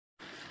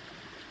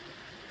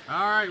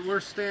All right,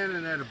 we're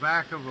standing at the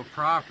back of a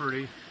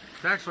property.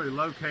 It's actually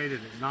located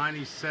at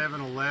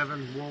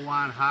 9711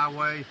 Woolwine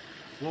Highway,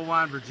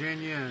 Woolwine,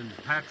 Virginia, and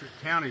Patrick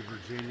County,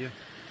 Virginia.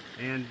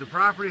 And the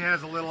property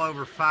has a little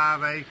over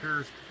 5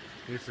 acres.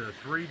 It's a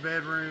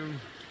 3-bedroom,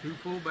 2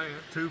 full baths,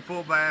 2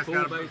 full baths, full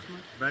got a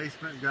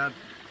basement,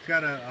 it's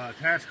got a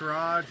attached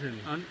garage and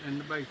in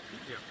the basement.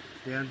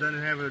 yeah, and doesn't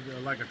it have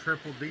like a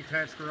triple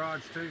detached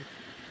garage too?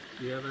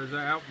 Yeah, there's an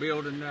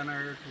outbuilding down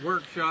there,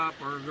 workshop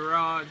or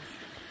garage,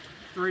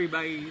 3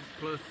 bays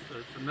plus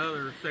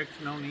another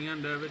section on the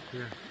end of it,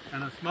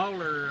 and a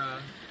smaller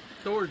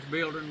storage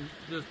building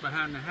just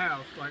behind the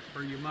house, like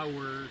for your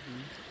mowers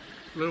and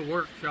little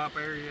workshop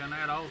area and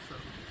that also.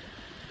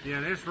 Yeah,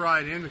 and it's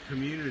right in the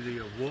community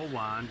of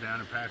Woolwine down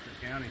in Patrick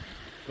County.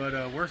 But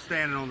we're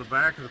standing on the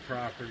back of the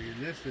property,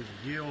 and this is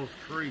Gills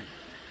Creek.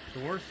 So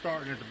we're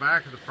starting at the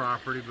back of the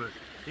property, but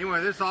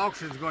anyway, this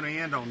auction is going to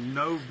end on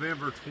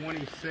November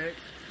 26th.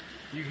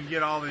 You can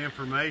get all the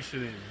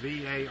information at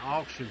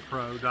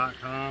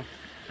vaauctionpro.com.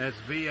 That's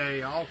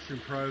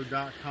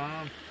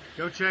vaauctionpro.com.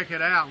 Go check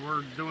it out.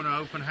 We're doing an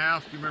open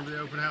house. Do you remember the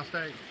open house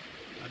date?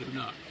 I do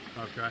not.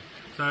 Okay.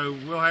 So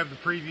we'll have the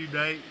preview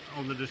date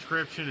on the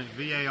description at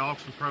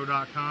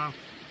vaauctionpro.com.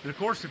 And of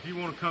course, if you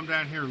want to come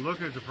down here and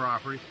look at the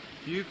property,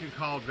 you can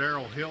call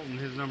Daryl Hilton.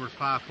 His number is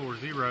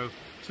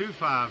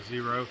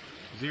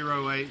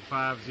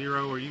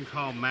 540-250-0850, or you can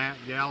call Matt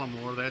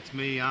Gallimore. That's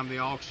me. I'm the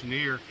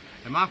auctioneer.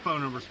 And my phone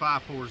number is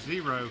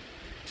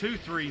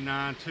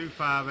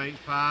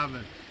 540-239-2585.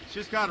 And it's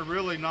just got a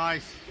really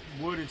nice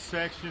wooded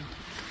section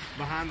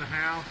behind the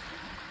house.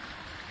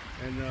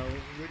 And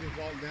we just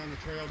walked down the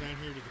trail down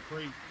here to the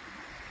creek.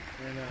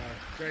 And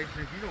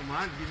Jason, if you don't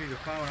mind, give me the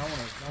phone. I want to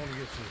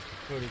get some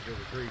footage of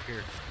the creek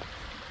here.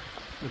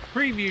 The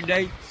preview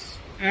date's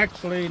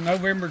actually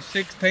November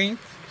 16th,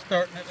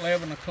 starting at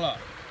 11 o'clock.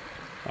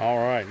 All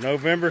right,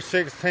 November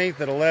 16th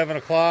at 11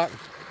 o'clock.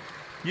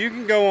 You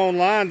can go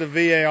online to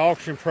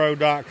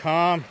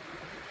vaauctionpro.com,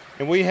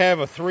 and we have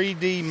a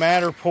 3D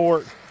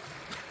Matterport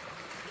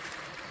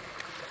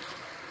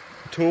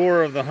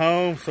tour of the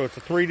home. So it's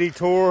a 3D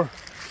tour.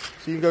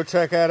 So you can go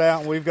check that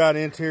out. And we've got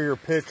interior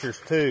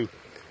pictures too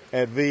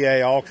at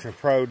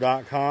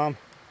vaauctionpro.com.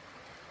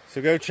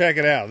 So go check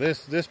it out.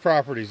 This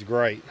property's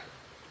great.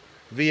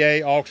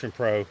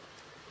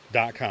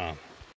 vaauctionpro.com.